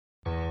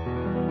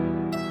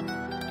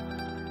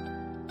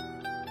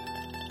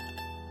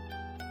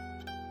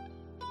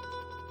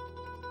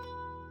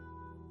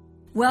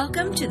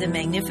Welcome to the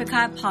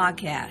Magnificat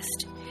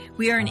podcast.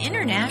 We are an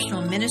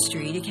international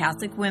ministry to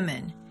Catholic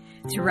women.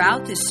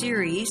 Throughout this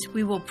series,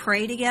 we will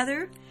pray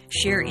together,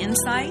 share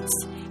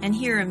insights, and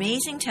hear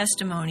amazing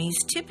testimonies,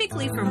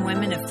 typically from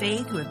women of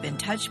faith who have been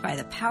touched by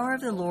the power of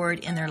the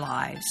Lord in their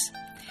lives.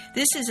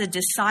 This is a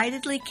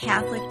decidedly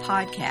Catholic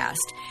podcast,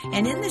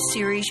 and in this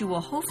series you will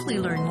hopefully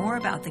learn more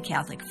about the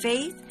Catholic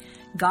faith,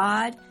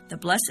 God, the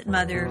Blessed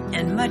Mother,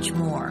 and much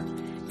more.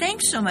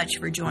 Thanks so much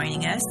for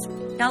joining us.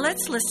 Now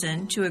let's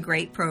listen to a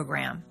great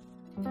program.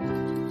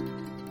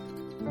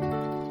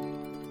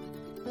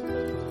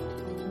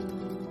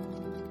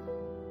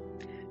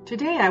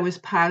 Today I was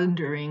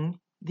pondering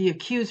the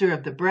accuser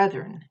of the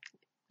brethren.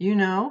 You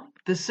know,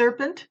 the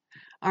serpent,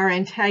 our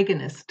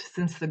antagonist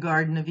since the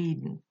Garden of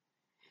Eden.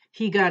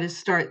 He got his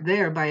start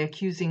there by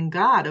accusing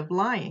God of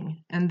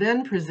lying and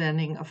then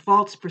presenting a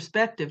false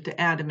perspective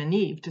to Adam and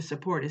Eve to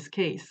support his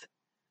case.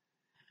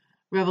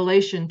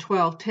 Revelation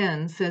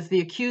 12:10 says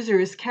the accuser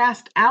is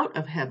cast out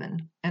of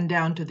heaven and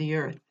down to the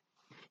earth.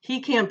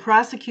 He can't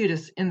prosecute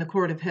us in the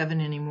court of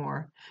heaven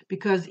anymore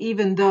because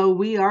even though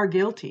we are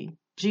guilty,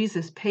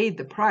 Jesus paid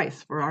the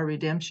price for our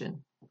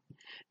redemption.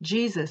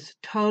 Jesus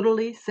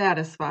totally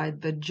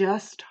satisfied the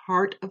just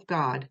heart of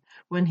God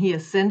when he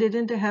ascended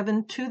into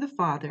heaven to the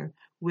Father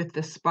with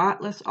the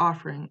spotless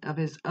offering of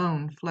his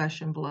own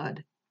flesh and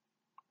blood.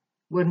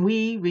 When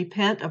we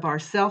repent of our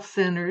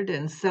self-centered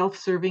and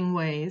self-serving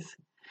ways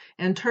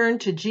and turn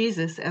to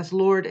Jesus as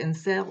Lord and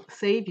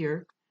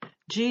Savior,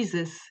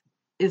 Jesus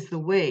is the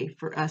way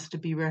for us to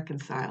be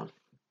reconciled.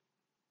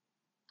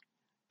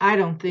 I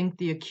don't think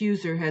the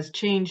accuser has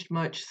changed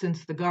much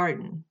since the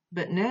garden,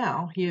 but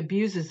now he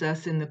abuses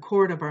us in the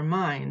court of our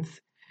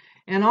minds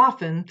and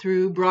often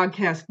through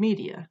broadcast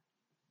media.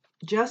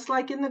 Just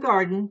like in the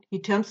garden, he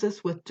tempts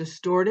us with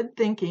distorted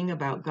thinking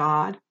about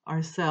God,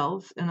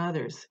 ourselves, and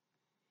others.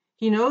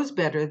 He knows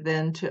better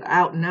than to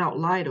out and out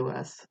lie to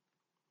us.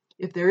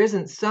 If there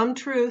isn't some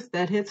truth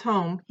that hits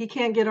home, he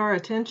can't get our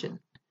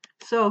attention.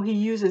 So he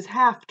uses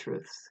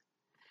half-truths.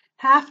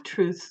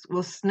 Half-truths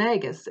will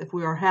snag us if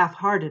we are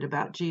half-hearted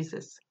about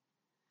Jesus.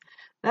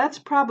 That's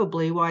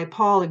probably why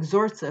Paul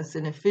exhorts us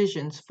in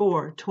Ephesians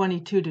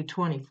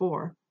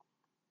 4:22-24.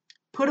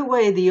 Put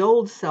away the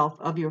old self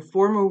of your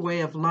former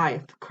way of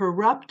life,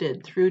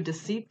 corrupted through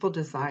deceitful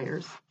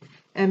desires,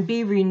 and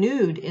be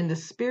renewed in the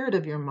spirit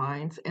of your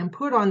minds, and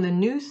put on the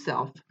new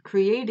self,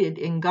 created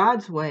in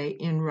God's way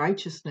in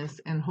righteousness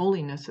and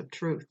holiness of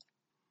truth.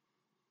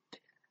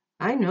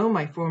 I know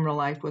my former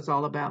life was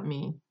all about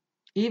me.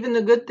 Even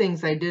the good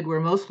things I did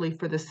were mostly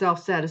for the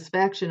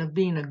self-satisfaction of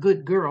being a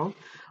good girl,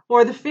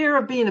 or the fear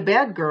of being a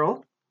bad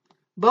girl.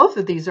 Both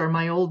of these are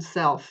my old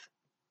self.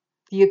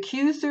 The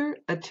accuser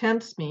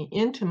attempts me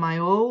into my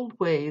old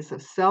ways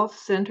of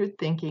self-centered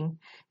thinking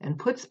and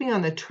puts me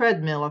on the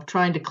treadmill of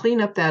trying to clean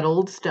up that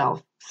old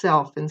self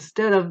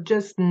instead of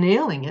just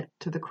nailing it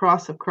to the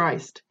cross of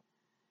Christ.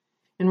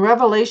 In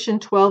Revelation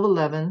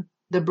 12:11,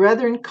 the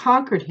brethren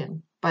conquered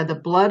him by the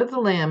blood of the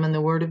Lamb and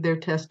the word of their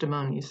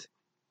testimonies.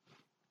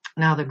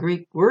 Now, the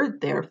Greek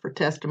word there for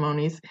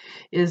testimonies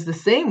is the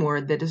same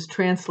word that is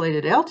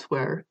translated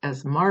elsewhere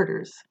as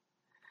martyrs.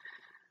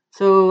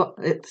 So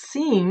it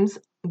seems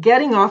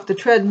getting off the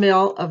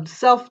treadmill of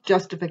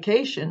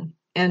self-justification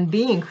and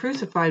being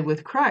crucified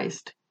with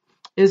Christ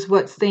is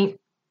what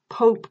St.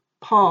 Pope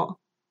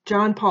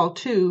John Paul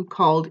II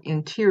called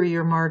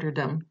interior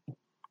martyrdom.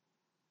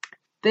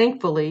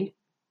 Thankfully,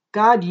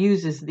 God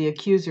uses the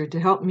accuser to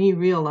help me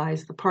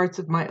realize the parts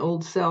of my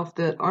old self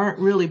that aren't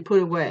really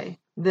put away,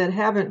 that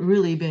haven't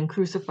really been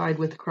crucified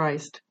with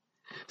Christ,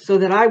 so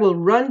that I will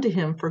run to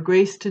him for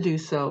grace to do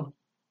so.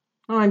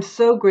 Oh, I'm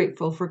so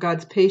grateful for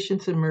God's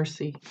patience and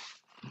mercy.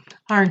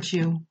 Aren't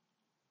you?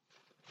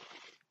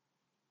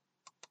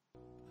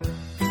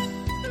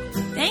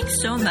 Thanks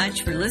so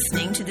much for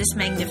listening to this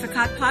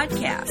Magnificat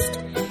podcast.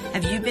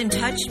 Have you been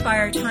touched by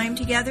our time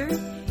together?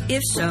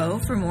 If so,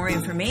 for more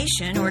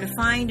information or to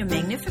find a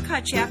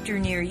Magnificat chapter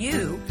near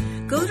you,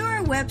 go to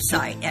our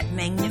website at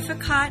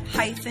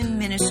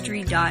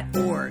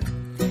magnificat-ministry.org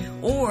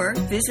or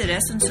visit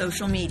us on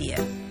social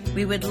media.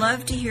 We would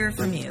love to hear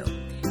from you.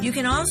 You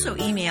can also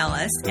email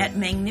us at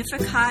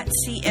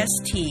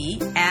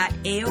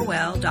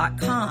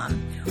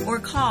magnificatcst@aol.com or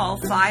call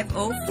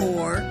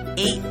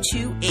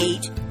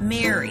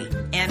 504-828-MARY,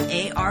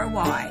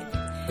 M-A-R-Y.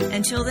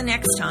 Until the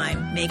next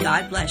time, may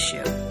God bless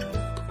you.